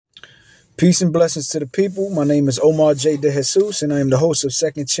Peace and blessings to the people. My name is Omar J. De Jesus, and I am the host of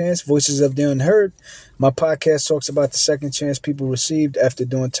Second Chance, Voices of the Unheard. My podcast talks about the second chance people received after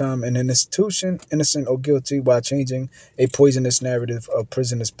doing time in an institution, innocent or guilty, while changing a poisonous narrative of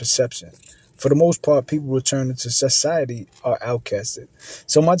prisoners' perception. For the most part, people returning to society are outcasted.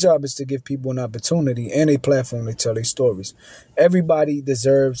 So my job is to give people an opportunity and a platform to tell their stories. Everybody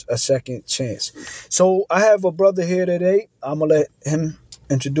deserves a second chance. So I have a brother here today. I'm going to let him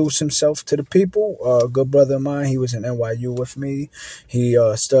introduce himself to the people. A good brother of mine. He was in NYU with me. He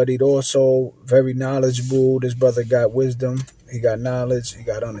studied also, very knowledgeable. This brother got wisdom. He got knowledge. He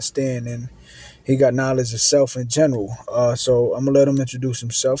got understanding. He got knowledge of self in general. So I'm going to let him introduce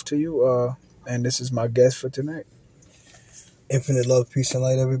himself to you. And this is my guest for tonight. Infinite love, peace, and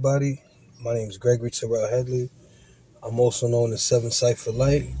light, everybody. My name is Gregory Terrell Headley. I'm also known as Seven Sight for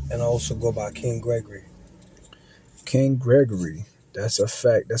Light, and I also go by King Gregory. King Gregory. That's a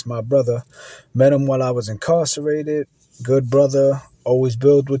fact. That's my brother. Met him while I was incarcerated. Good brother. Always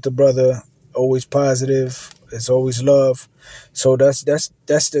build with the brother. Always positive. It's always love. So that's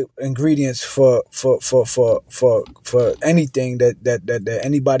the ingredients for anything that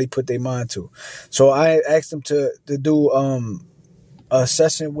anybody put their mind to. So I asked him to do a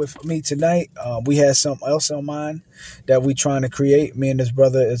session with me tonight. We had something else on mind that we trying to create. Me and his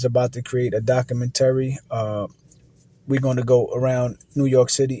brother is about to create a documentary. We're going to go around New York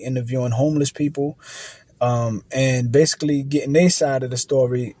City interviewing homeless people and basically getting their side of the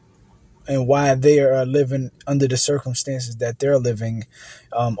story and why they are living under the circumstances that they're living.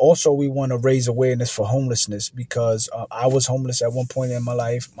 Also, we want to raise awareness for homelessness because I was homeless at one point in my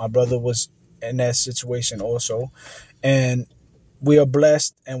life. My brother was in that situation also. And we are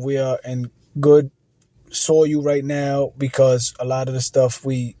blessed and we are in good soil right now because a lot of the stuff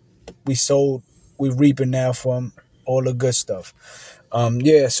we sold, we're reaping now from all the good stuff.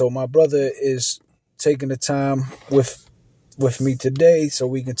 So my brother is taking the time with me today so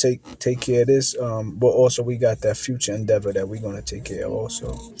we can take care of this. But also we got that future endeavor that we're gonna take care of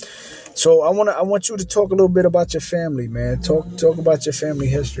also. So I want you to talk a little bit about your family, man. Talk about your family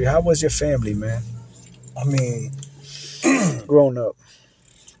history. How was your family, man? I mean, growing up.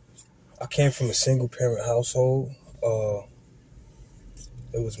 I came from a single parent household.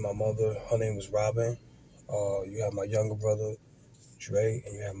 It was my mother. Her name was Robin. You have my younger brother, Dre,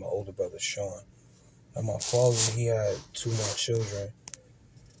 and you have my older brother, Sean. And my father, he had two more children.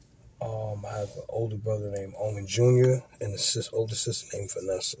 I have an older brother named Owen Jr. and an older sister named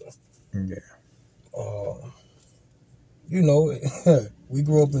Vanessa. Yeah. We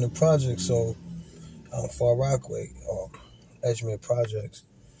grew up in the projects, so Far Rockaway, Edgemere Projects.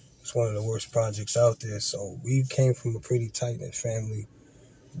 It's one of the worst projects out there. So we came from a pretty tight-knit family.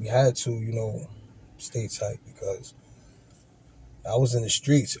 We had to, stay tight because I was in the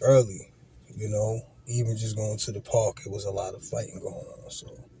streets early, even just going to the park, it was a lot of fighting going on. So,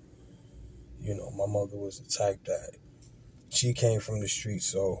 my mother was the type that she came from the streets.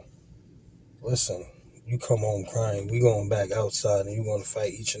 So, listen, you come home crying, we going back outside and you're going to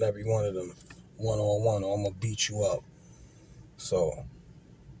fight each and every one of them one-on-one or I'm going to beat you up. So,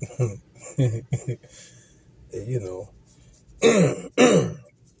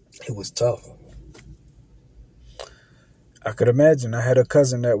 it was tough. I could imagine. I had a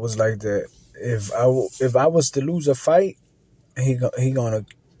cousin that was like that. If I was to lose a fight, he gonna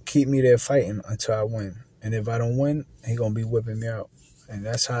keep me there fighting until I win. And if I don't win, he gonna be whipping me out. And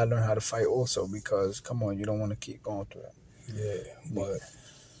that's how I learned how to fight also because, come on, you don't want to keep going through that. Yeah, but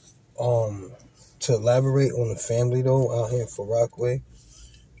to elaborate on the family, though, out here for Rockaway,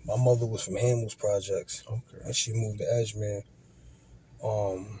 my mother was from Hamels Projects. Okay. And she moved to Edgemere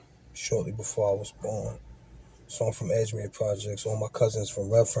shortly before I was born. So I'm from Edgemere Projects. All my cousins from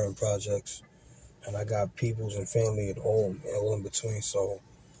Redfern Projects. And I got peoples and family at home and all in between. So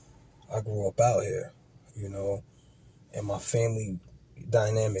I grew up out here, And my family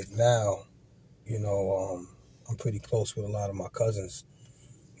dynamic now, I'm pretty close with a lot of my cousins.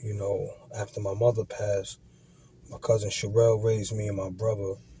 After my mother passed, my cousin Sherelle raised me and my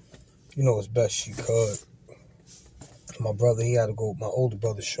brother, as best she could. My brother, he had to go, my older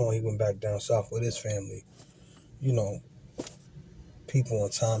brother Sean, he went back down south with his family. People on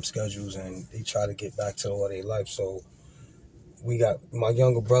time schedules and they try to get back to all their life. So we got, my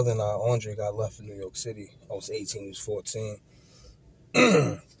younger brother and I, Andre, got left in New York City. I was 18, he was 14.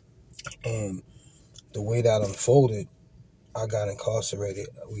 And the way that unfolded, I got incarcerated.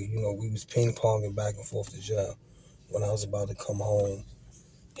 We was ping-ponging back and forth to jail. When I was about to come home,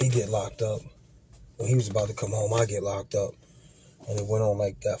 he get locked up. When he was about to come home, I get locked up. And it went on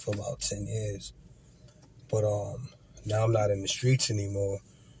like that for about 10 years. But now I'm not in the streets anymore.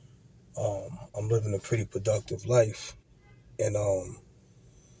 I'm living a pretty productive life, and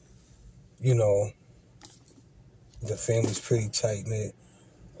you know, the family's pretty tight knit.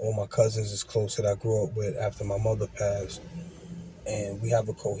 All my cousins is close that I grew up with after my mother passed, and we have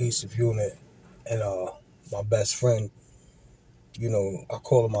a cohesive unit. And my best friend, I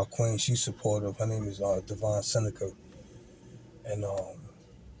call her my queen. She's supportive. Her name is Devon Seneca, and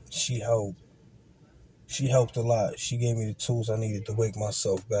she helped. She helped a lot. She gave me the tools I needed to wake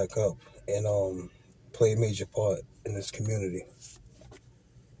myself back up and play a major part in this community.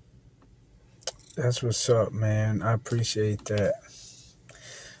 That's what's up, man. I appreciate that.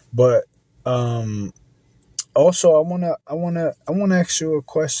 But also I wanna ask you a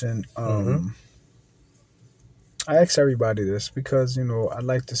question. Mm-hmm. I ask everybody this because, I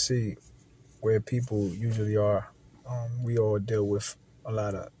like to see where people usually are. We all deal with a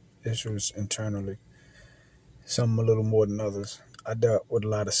lot of issues internally, some a little more than others. I dealt with a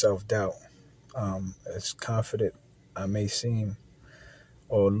lot of self doubt. As confident I may seem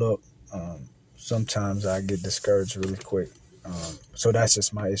or look, sometimes I get discouraged really quick. So that's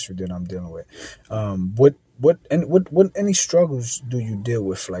just my issue that I'm dealing with. What any struggles do you deal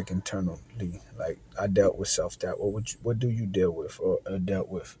with, like, internally? Like, I dealt with self doubt. What do you deal with or dealt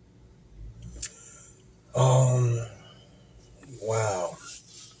with? Um. Wow.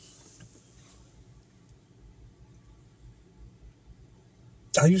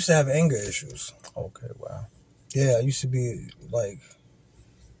 I used to have anger issues. Okay, wow. Yeah, I used to be like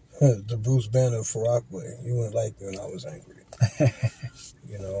the Bruce Banner for Rockaway. You wouldn't like me when I was angry,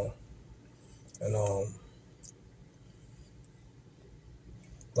 you know. And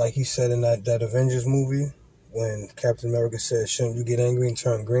like he said in that Avengers movie, when Captain America said, "Shouldn't you get angry and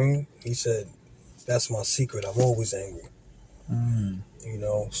turn green?" He said, "That's my secret. I'm always angry." Mm,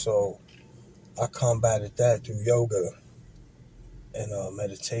 So I combated that through yoga and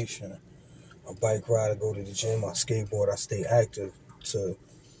meditation. I bike ride, I go to the gym, I skateboard, I stay active to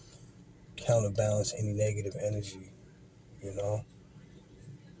counterbalance any negative energy, you know.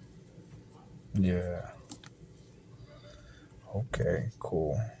 yeah. Okay,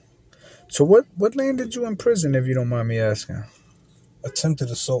 cool. So what landed you in prison, if you don't mind me asking? Attempted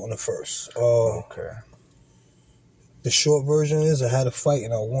assault on the first. Okay. The short version is I had a fight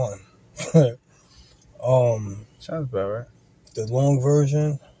and I won. Sounds about right. The long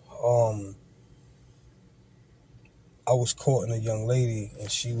version, I was courting a young lady and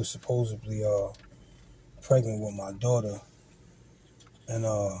she was supposedly pregnant with my daughter, and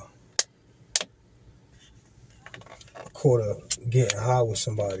caught her getting high with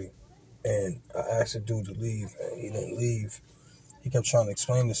somebody, and I asked the dude to leave and he didn't leave. He kept trying to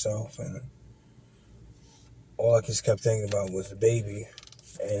explain himself, and all I just kept thinking about was the baby,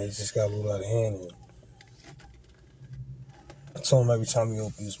 and it just got a little out of hand. And I told him every time he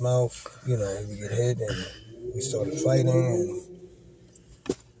opened his mouth, he would get hit, and we started fighting,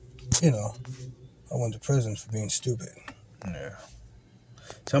 and I went to prison for being stupid. Yeah.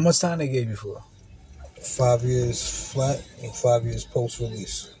 So how much time they gave you for? 5 years flat and 5 years post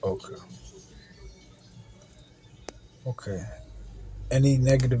release. Okay. Okay. Any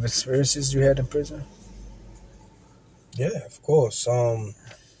negative experiences you had in prison? Yeah, of course.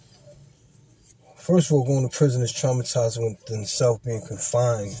 First of all, going to prison is traumatizing within itself, being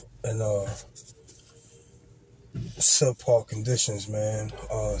confined and subpar conditions, man.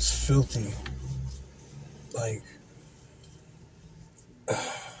 It's filthy. Like,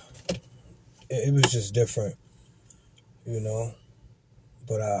 it was just different, you know.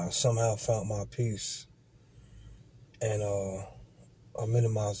 But I somehow found my peace, and I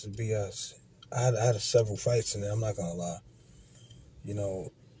minimized the BS. I had several fights in there. I'm not gonna lie. You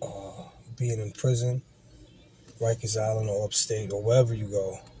know, being in prison, Rikers Island or upstate or wherever you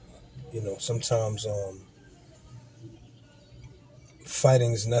go, sometimes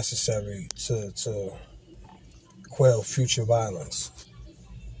fighting is necessary to quell future violence.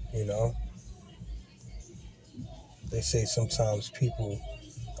 You know, they say sometimes people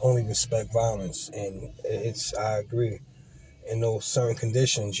only respect violence, and I agree. In those certain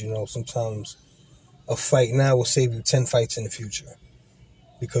conditions, sometimes a fight now will save you 10 fights in the future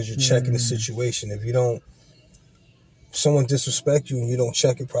because you're checking the situation. If someone disrespect you and you don't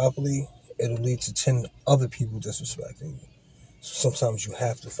check it properly, it'll lead to 10 other people disrespecting you. So sometimes you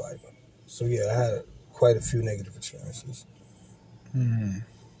have to fight. So yeah, I had quite a few negative experiences. Mm.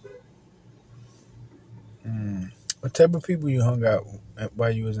 Mm. What type of people you hung out with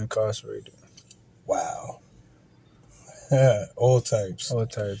while you was incarcerated? Wow. All types. All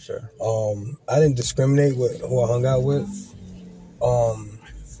types, sir. I didn't discriminate with who I hung out with.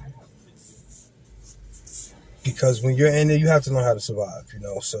 Because when you're in there, you have to know how to survive,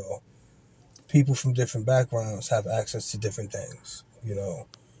 So people from different backgrounds have access to different things.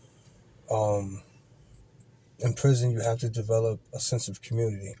 In prison, you have to develop a sense of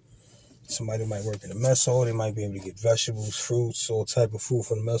community. Somebody might work in a mess hall. They might be able to get vegetables, fruits, all type of food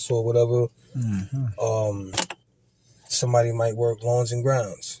from the mess hall, whatever. Somebody might work lawns and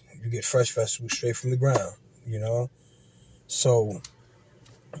grounds. You get fresh vegetables straight from the ground, So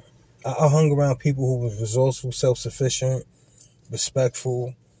I hung around people who was resourceful, self-sufficient,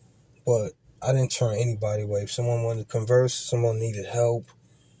 respectful, but I didn't turn anybody away. If someone wanted to converse, someone needed help,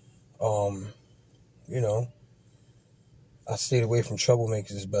 you know, I stayed away from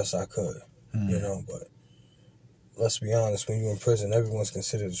troublemakers as best I could, but let's be honest, when you're in prison, everyone's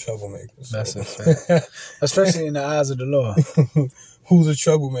considered a troublemaker. So. That's a fact. Especially in the eyes of the law. Who's a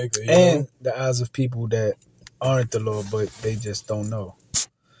troublemaker? And the eyes of people that aren't the law, but they just don't know.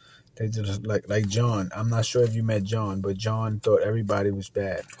 They just like John. I'm not sure if you met John, but John thought everybody was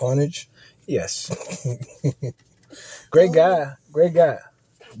bad. Carnage? Yes. Great guy.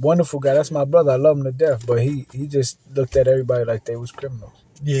 Wonderful guy. That's my brother. I love him to death. But he just looked at everybody like they was criminals.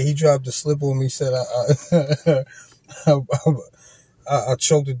 Yeah, he dropped a slip on me. Said I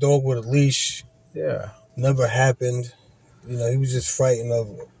choked a dog with a leash. Yeah. Never happened. He was just frightened of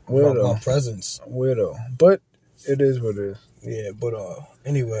my presence. Weirdo. But it is what it is. Yeah, but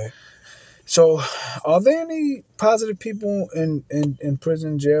anyway. So, are there any positive people in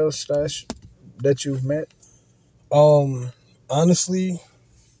prison, jail / that you've met? Honestly,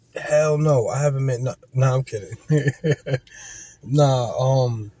 hell no. I haven't met. Nah, I'm kidding.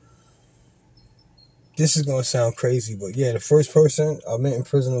 This is gonna sound crazy, but yeah, the first person I met in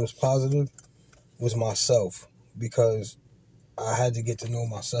prison that was positive was myself, because I had to get to know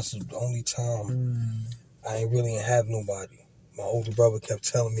myself. The only time I ain't really have nobody. My older brother kept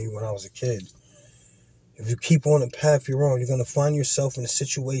telling me when I was a kid, if you keep on the path you're on, you're going to find yourself in a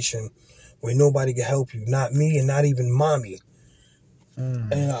situation where nobody can help you. Not me and not even mommy.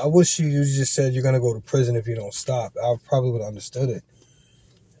 And I wish you just said you're going to go to prison if you don't stop. I probably would have understood it.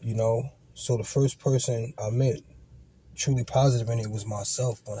 So the first person I met truly positive in it was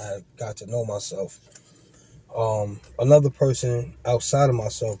myself when I got to know myself. Another person outside of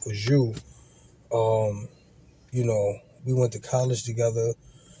myself was you. We went to college together.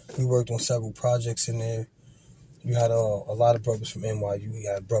 We worked on several projects in there. You had a lot of brothers from NYU. You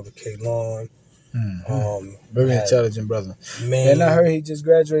had brother K-Lon. Very intelligent brother. Man, and I heard he just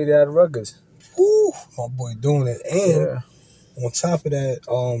graduated out of Rutgers. Woo, my boy doing it. And on top of that,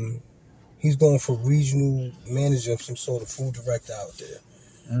 he's going for regional manager of some sort of food director out there.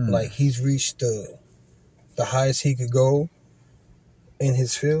 Like, he's reached the highest he could go in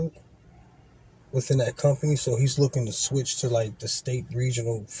his field within that company, so he's looking to switch to like the state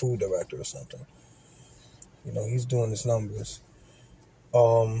regional food director or something. He's doing his numbers.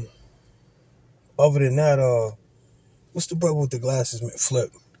 Other than that, what's the brother with the glasses, man?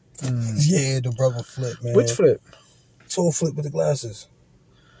 Flip. Yeah, the brother Flip, man. Which Flip? Tall Flip with the glasses.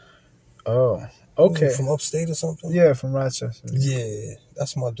 Oh, okay. From upstate or something? Yeah, from Rochester. Yeah,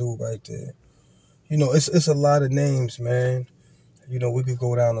 that's my dude right there. It's a lot of names, man. We could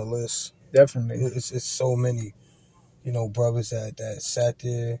go down the list. Definitely. It's so many, brothers that sat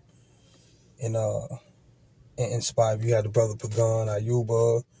there and inspired. You had the brother Pagan,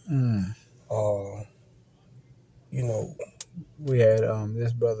 Ayuba. We had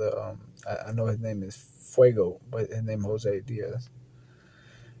this brother. I know his name is Fuego, but his name is Jose Diaz.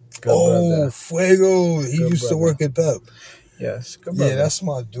 Good brother. Fuego. He used to work at Pep. Yes, good brother. Yeah, that's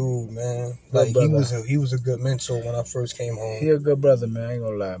my dude, man. Like, he was a good mentor when I first came home. He a good brother, man. I ain't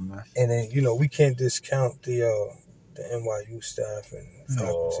gonna lie, man. And then we can't discount the NYU staff and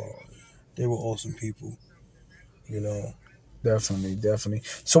faculty. They were awesome people. Definitely.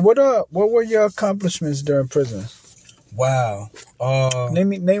 So what were your accomplishments during prison? Wow.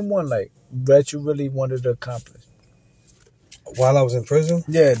 Name one like that you really wanted to accomplish. While I was in prison?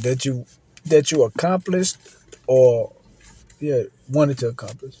 Yeah, that you accomplished or wanted to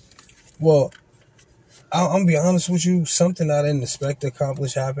accomplish. Well, I'm gonna be honest with you. Something I didn't expect to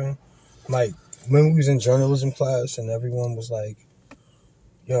accomplish happened. Like, when we was in journalism class and everyone was like,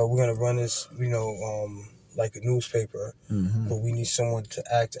 "Yo, we're gonna run this, like a newspaper, but we need someone to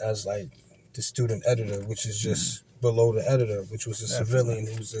act as like the student editor, which is just below the editor, which was a civilian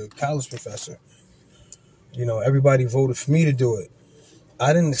who was a college professor." Everybody voted for me to do it.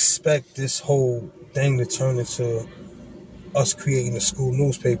 I didn't expect this whole thing to turn into us creating a school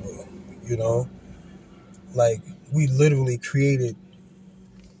newspaper. Like, we literally created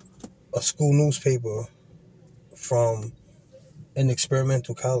a school newspaper from an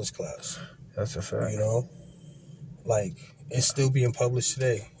experimental college class. That's a fact. Like, it's still being published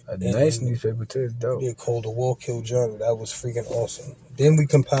today. A nice newspaper too. It's dope. They're called the War Kill Journal. That was freaking awesome. Then we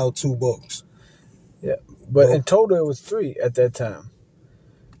compiled 2 books. Yeah, but in total it was 3 at that time.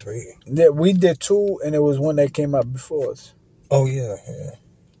 3. Yeah, we did 2, and it was one that came out before us. Oh yeah.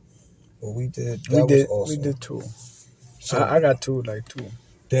 Well, we did. That was awesome. We did 2. So I got 2, like 2.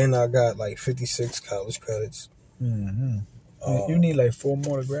 Then I got like 56 college credits. Mm-hmm. You need like 4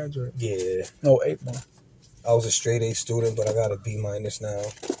 more to graduate. Yeah. No, 8 more. I was a straight A student, but I got a B- now.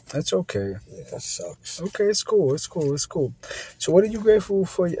 That's okay. Yeah, that sucks. Okay, it's cool. So, what are you grateful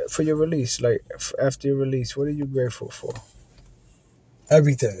for your release? Like after your release, what are you grateful for?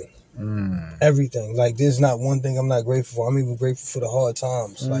 Everything. Everything. Like, there's not one thing I'm not grateful for. I'm even grateful for the hard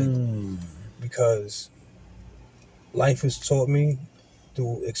times. Like, because life has taught me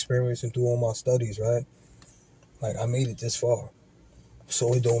through experience and through all my studies, right? Like, I made it this far.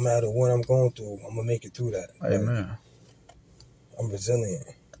 So it don't matter what I'm going through. I'm going to make it through that. Amen. Like, I'm resilient.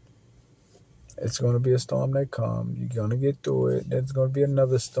 It's going to be a storm that comes. You're going to get through it. There's going to be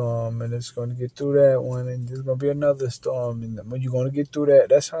another storm, and it's going to get through that one, and there's going to be another storm. And when you're going to get through that,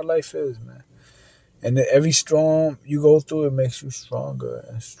 that's how life is, man. And then every storm you go through, it makes you stronger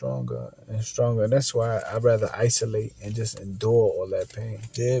and stronger and stronger. And that's why I'd rather isolate and just endure all that pain.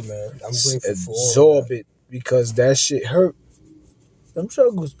 Yeah, man. I'm grateful for all absorb it, because that shit hurt. Them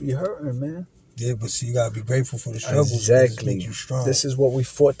struggles be hurting, man. Yeah, but see, you gotta be grateful for the struggles. Exactly. Make you strong. This is what we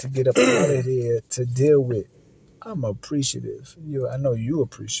fought to get up out of here to deal with. I'm appreciative. I know you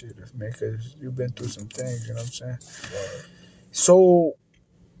appreciative, man, because you've been through some things. You know what I'm saying? Right. So,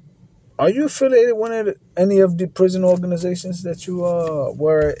 are you affiliated with any of the prison organizations that you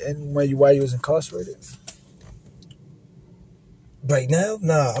were in while you was incarcerated? Right now,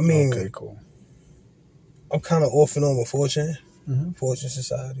 nah. I mean, okay, cool. I'm kind of off and on with Fortune. Mm-hmm. Fortune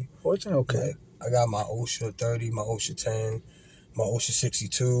Society. Fortune, okay. Like, I got my OSHA 30, my OSHA 10, my OSHA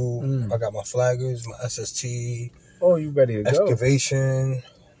 62. I got my flaggers, my SST. Oh, you ready to excavation,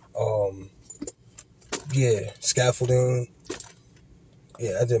 scaffolding.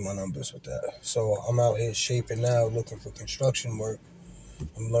 Yeah, I did my numbers with that. So I'm out here shaping now, looking for construction work.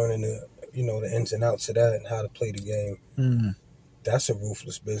 I'm learning the ins and outs of that and how to play the game. Mm. That's a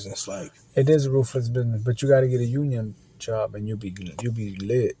ruthless business. Like, it is a ruthless business, but you got to get a union job and you'll be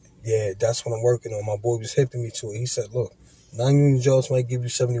lit. Yeah, that's what I'm working on. My boy was hipping me to it. He said, "Look, non-union jobs might give you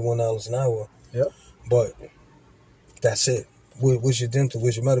 $71 an hour. Yep. But that's it. Where's your dental?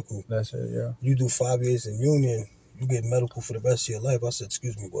 Where's your medical? That's it. Yeah. You do 5 years in union, you get medical for the rest of your life." I said,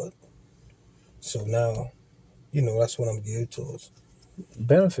 "Excuse me, what?" So now, that's what I'm geared towards.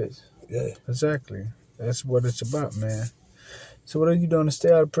 Benefits. Yeah. Exactly. That's what it's about, man. So what are you doing to stay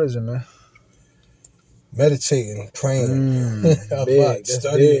out of prison, man? Meditating, praying, big. That's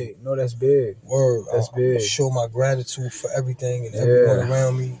studying. Big. No, that's big. Word. That's big. Show my gratitude for everything and everyone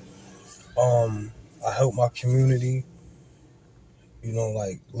around me. I help my community.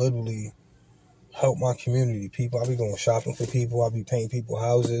 Like, literally help my community. People, I be going shopping for people. I be painting people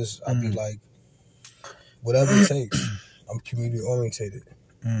houses. I be like, whatever it takes. I'm community orientated.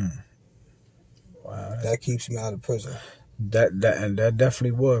 Wow. That keeps me out of prison. That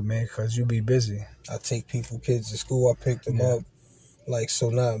definitely would, man, because you be busy. I take kids to school. I pick them up. Like, so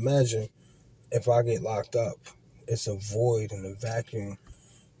now imagine if I get locked up, it's a void and a vacuum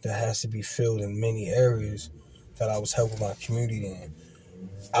that has to be filled in many areas that I was helping my community in.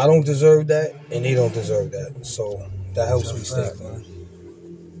 I don't deserve that, and they don't deserve that. So that helps me stay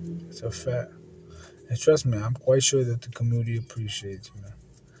clean. It's a fact. And trust me, I'm quite sure that the community appreciates you, man.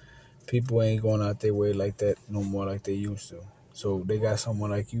 People ain't going out their way like that no more like they used to. So they got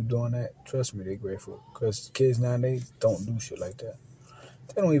someone like you doing that. Trust me, they grateful. Because kids nowadays don't do shit like that.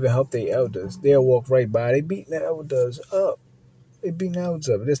 They don't even help their elders. They'll walk right by. They beating the elders up.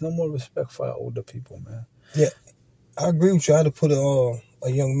 There's no more respect for our older people, man. Yeah, I agree with you. I had to put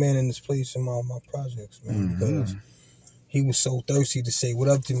a young man in this place in my projects, man, because he was so thirsty to say what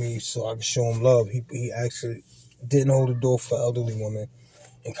up to me so I could show him love. He actually didn't hold the door for an elderly woman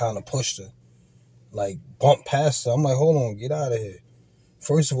and kind of pushed her. Like, bumped past her. I'm like, hold on, get out of here.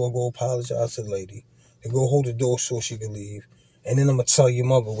 First of all, go apologize to the lady. Then go hold the door so she can leave. And then I'm going to tell your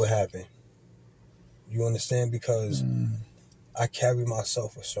mother what happened. You understand? Because I carry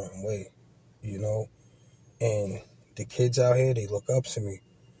myself a certain way, And the kids out here, they look up to me.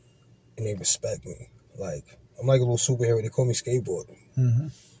 And they respect me. Like, I'm like a little superhero. They call me skateboarder.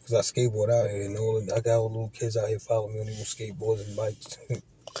 Because I skateboard out here. And I got all the little kids out here following me on these skateboards and bikes.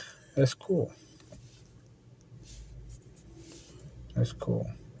 That's cool. That's cool.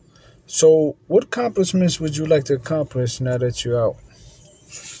 So, what accomplishments would you like to accomplish now that you're out?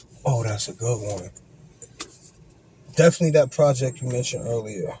 Oh, that's a good one. definitely that project you mentioned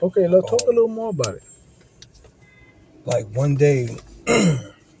earlier. Okay, let's talk a little more about it. Like one day,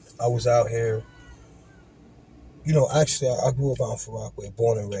 I was out here. Actually, I grew up out in Far Rockaway,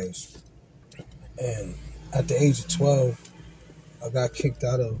 born and raised. And at the age of 12, I got kicked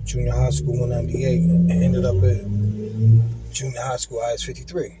out of junior high school 198 and ended up at junior high school IS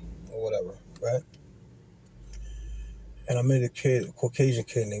 53 or whatever, right? And I met a Caucasian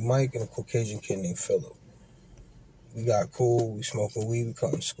kid named Mike and a Caucasian kid named Philip. We got cool, we smoking weed, we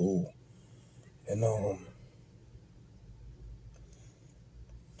come to school. And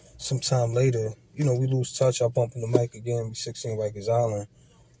sometime later, we lose touch. I bump into Mike again, we 16 Rikers Island.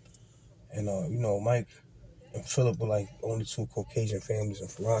 And Mike and Philip were like only two Caucasian families in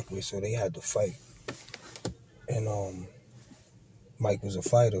Far Rockaway, so they had to fight. And Mike was a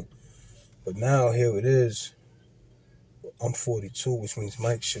fighter. But now here it is. I'm 42, which means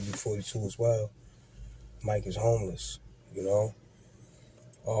Mike should be 42 as well. Mike is homeless, you know.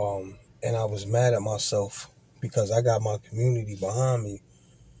 And I was mad at myself because I got my community behind me.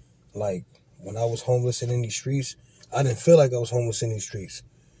 Like, when I was homeless and in these streets, I didn't feel like I was homeless in these streets.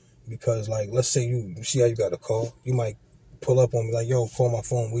 Because, like, let's say you see how you got a call. You might pull up on me like, yo, call my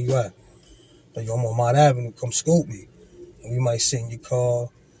phone, where you at? Like, yo, I'm on Mott Avenue, come scoop me. And we might sit in your car,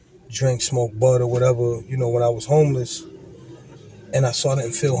 drink, smoke bud or whatever, when I was homeless. And I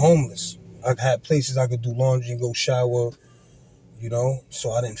didn't feel homeless. I had places I could do laundry and go shower,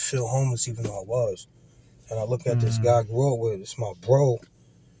 so I didn't feel homeless even though I was. And I look at this guy I grew up with, it's my bro,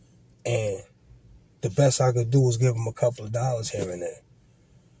 and the best I could do was give him a couple of dollars here and there.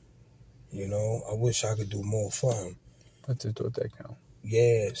 I wish I could do more for him. But to do that count.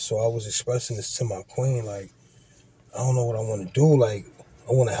 Yeah, so I was expressing this to my queen, like, I don't know what I want to do. Like,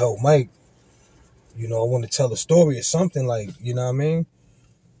 I want to help Mike. I want to tell a story or something, like, you know what I mean?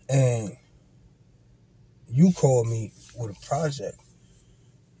 And you called me with a project.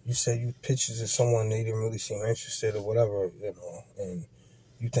 You said you pictures of someone they didn't really seem interested or whatever, and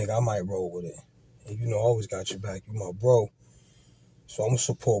you think I might roll with it. And I always got your back. You my bro. So I'm going to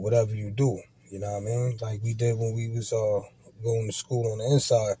support whatever you do. You know what I mean? Like we did when we was going to school on the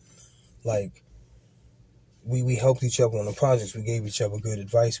inside. Like, we helped each other on the projects. We gave each other good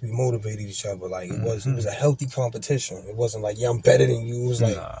advice. We motivated each other. Like, it was a healthy competition. It wasn't like, yeah, I'm better than you. It was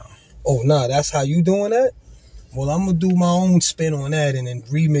like, oh, nah, that's how you doing that? Well, I'm going to do my own spin on that and then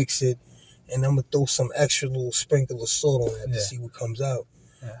remix it. And I'm going to throw some extra little sprinkle of salt on that to see what comes out.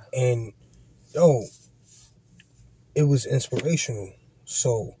 Yeah. And, it was inspirational.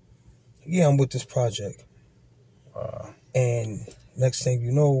 So, yeah, I'm with this project. And next thing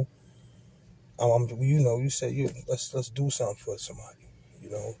you know, you said, let's do something for somebody.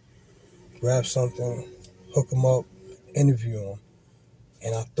 Grab something, hook them up, interview them.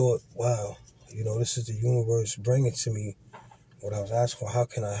 And I thought, wow, this is the universe bringing to me what I was asking for. How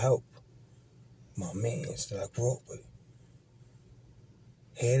can I help my mans that I grew up with?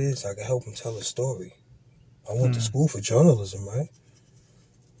 Here it is. I can help them tell a story. I went to school for journalism, right?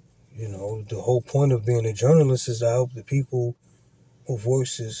 The whole point of being a journalist is to help the people whose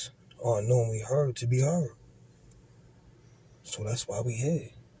voices aren't normally heard to be heard. So that's why we here.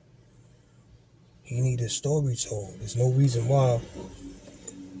 He need his story told. There's no reason why.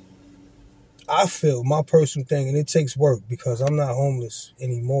 I feel my personal thing, and it takes work because I'm not homeless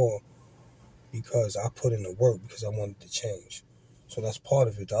anymore because I put in the work because I wanted to change. So that's part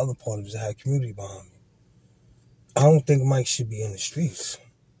of it. The other part of it is I had community behind me. I don't think Mike should be in the streets.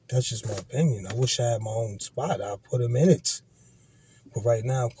 That's just my opinion. I wish I had my own spot. I'd put him in it. But right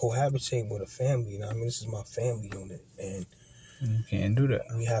now, I'm cohabitating with a family. This is my family unit. And you can't do that.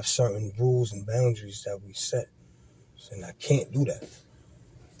 We have certain rules and boundaries that we set. And I can't do that.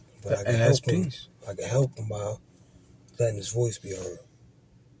 But I can help him. I can help him by letting his voice be heard.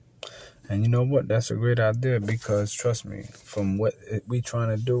 And you know what? That's a great idea because, trust me, from what we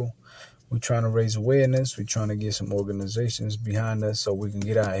trying to do, we're trying to raise awareness. We're trying to get some organizations behind us so we can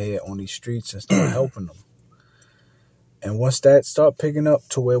get out here on these streets and start helping them. And once that start picking up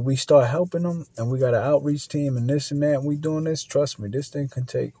to where we start helping them and we got an outreach team and this and that, and we doing this, trust me, this thing can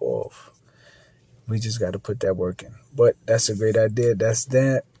take off. We just got to put that work in. But that's a great idea. That's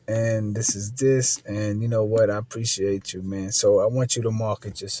that. And this is this. And you know what? I appreciate you, man. So I want you to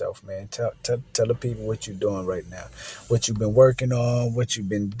market yourself, man. Tell the people what you're doing right now. What you've been working on, what you've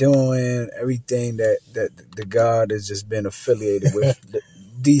been doing, everything that the God has just been affiliated with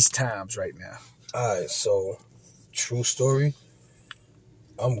these times right now. All right, so true story.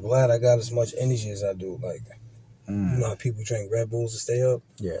 I'm glad I got as much energy as I do. Like, you know how people drink Red Bulls to stay up?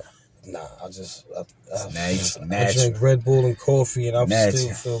 Yeah. Nah, I nice. I drink Red Bull and coffee and I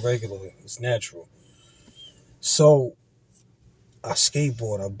still feel regularly. It's natural. So I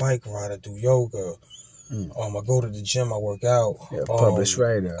skateboard, I bike ride, I do yoga. Mm. I go to the gym, I work out. Yeah, published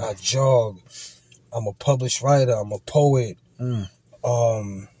writer. I jog. I'm a published writer. I'm a poet. Mm.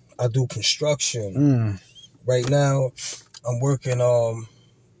 I do construction. Mm. Right now, I'm working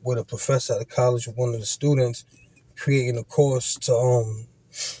with a professor at the college with one of the students, creating a course to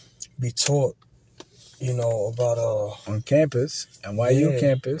be taught, about On campus, NYU yeah,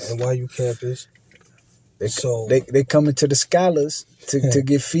 campus. NYU campus. They So they coming to the scholars to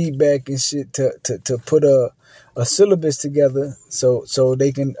get feedback and shit to put a syllabus together so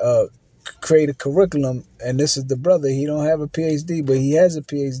they can create a curriculum. And this is the brother. He don't have a PhD, but he has a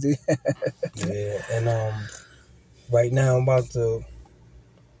PhD. yeah, and right now I'm about to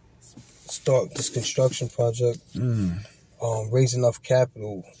start this construction project. Mm. Raise enough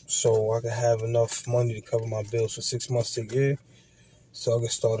capital so I can have enough money to cover my bills for 6 months to a year. So I can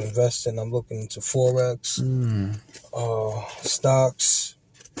start investing. I'm looking into Forex, stocks,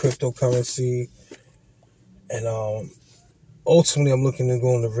 cryptocurrency, and ultimately I'm looking to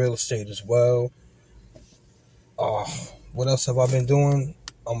go into real estate as well. Uh, what else have I been doing?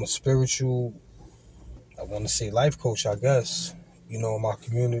 I'm a spiritual, I want to say life coach, I guess, in my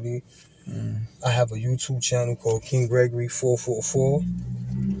community. Mm. I have a YouTube channel called King Gregory 444.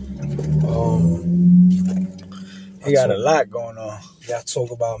 He got a lot going on. Yeah, I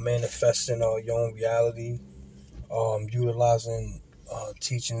talk about manifesting your own reality, utilizing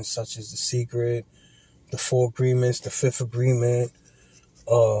teachings such as The Secret, the Four Agreements, the Fifth Agreement,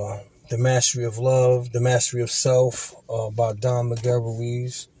 the Mastery of Love, the Mastery of Self by Don Miguel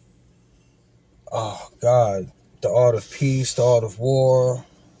Ruiz. Oh, God, the Art of Peace, the Art of War.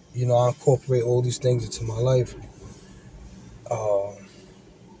 I incorporate all these things into my life. Uh,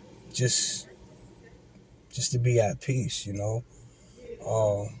 just to be at peace.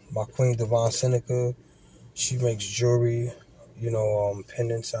 My Queen Divine Seneca, she makes jewelry,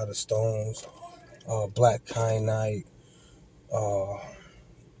 pendants out of stones, black kyanite, uh,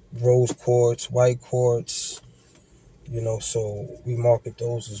 rose quartz, white quartz, so we market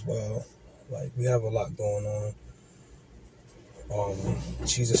those as well. Like, we have a lot going on.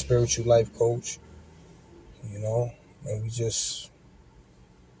 She's a spiritual life coach, and we just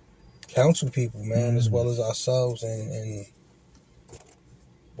counsel people, man, as well as ourselves. And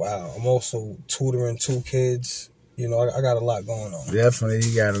wow, I'm also tutoring 2 kids. I got a lot going on. Definitely,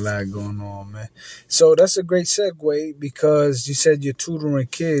 you got a lot going on, man. So that's a great segue because you said you're tutoring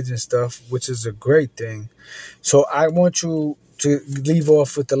kids and stuff, which is a great thing. So I want you to leave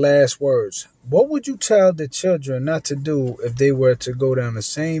off with the last words. What would you tell the children not to do if they were to go down the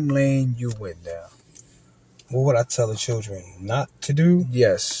same lane you went down? What would I tell the children not to do?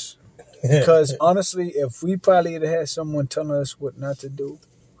 Yes. Because honestly, if we probably had had someone telling us what not to do,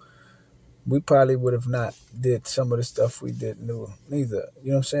 we probably would have not did some of the stuff we did neither.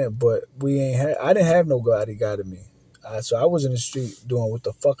 You know what I'm saying? But I didn't have nobody guiding me. So I was in the street doing what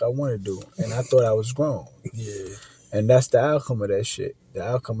the fuck I wanted to do. And I thought I was grown. Yeah. And that's the outcome of that shit. The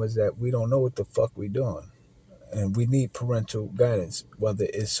outcome is that we don't know what the fuck we doing. And we need parental guidance, whether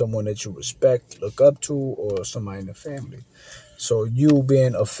it's someone that you respect, look up to, or somebody in the family. So you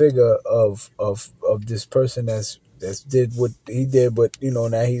being a figure of this person that's did what he did, but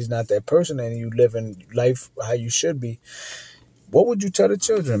now he's not that person, and you living life how you should be. What would you tell the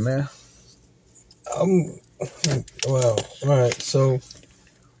children, man? Well, all right. So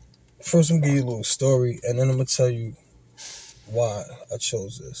first, I'm gonna give you a little story, and then I'm gonna tell you why I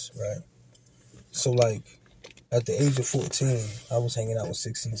chose this. Right. So, like, at the age of 14, I was hanging out with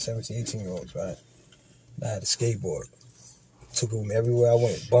 16, 17, 18-year-olds. Right. I had a skateboard. Took it with me everywhere I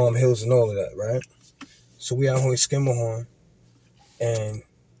went, Bomb Hills and all of that. Right. So we out here in Skimmerhorn, and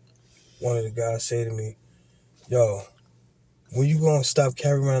one of the guys say to me, "Yo, when you gonna stop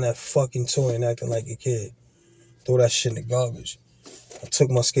carrying around that fucking toy and acting like a kid? Throw that shit in the garbage." I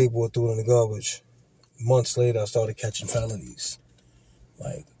took my skateboard, threw it in the garbage. Months later, I started catching felonies.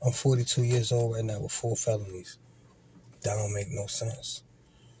 Like, I'm 42 years old right now with 4 felonies. That don't make no sense.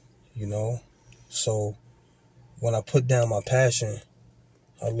 So when I put down my passion,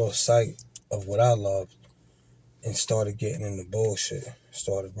 I lost sight of what I loved and started getting into bullshit.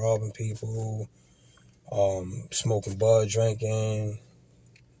 Started robbing people, smoking bud, drinking,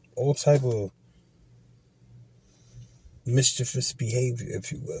 all type of mischievous behavior,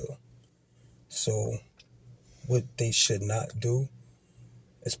 if you will. So what they should not do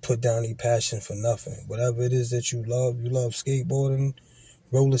is put down their passion for nothing. Whatever it is that you love skateboarding,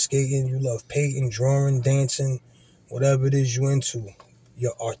 roller skating, you love painting, drawing, dancing, whatever it is you into,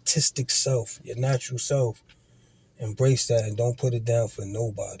 your artistic self, your natural self, embrace that and don't put it down for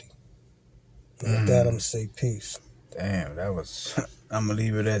nobody. And with that, I'm going to say peace. Damn, that was. I'm gonna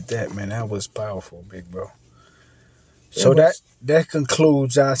leave it at that, man. That was powerful, big bro. Yeah, So that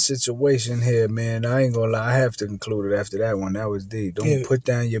concludes our situation here, man. I ain't gonna lie, I have to conclude it after that one. That was deep. Don't put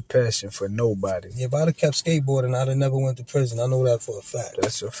down your passion for nobody. Yeah, if I'd have kept skateboarding, I'd have never went to prison. I know that for a fact.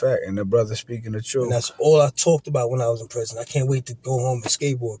 That's a fact. And the brother speaking the truth. And that's all I talked about when I was in prison. I can't wait to go home and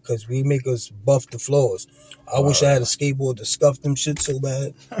skateboard because we make us buff the floors. I wish I had a skateboard to scuff them shit so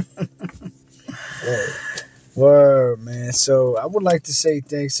bad. Word, man. So I would like to say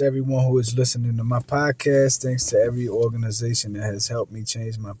thanks to everyone who is listening to my podcast. Thanks to every organization that has helped me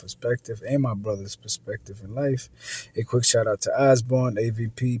change my perspective and my brother's perspective in life. A quick shout out to Osborne,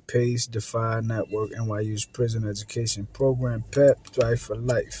 AVP, PACE, Defy Network, NYU's Prison Education Program, PEP, Drive for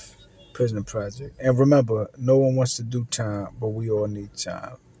Life, Prison Project. And remember, no one wants to do time, but we all need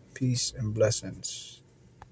time. Peace and blessings.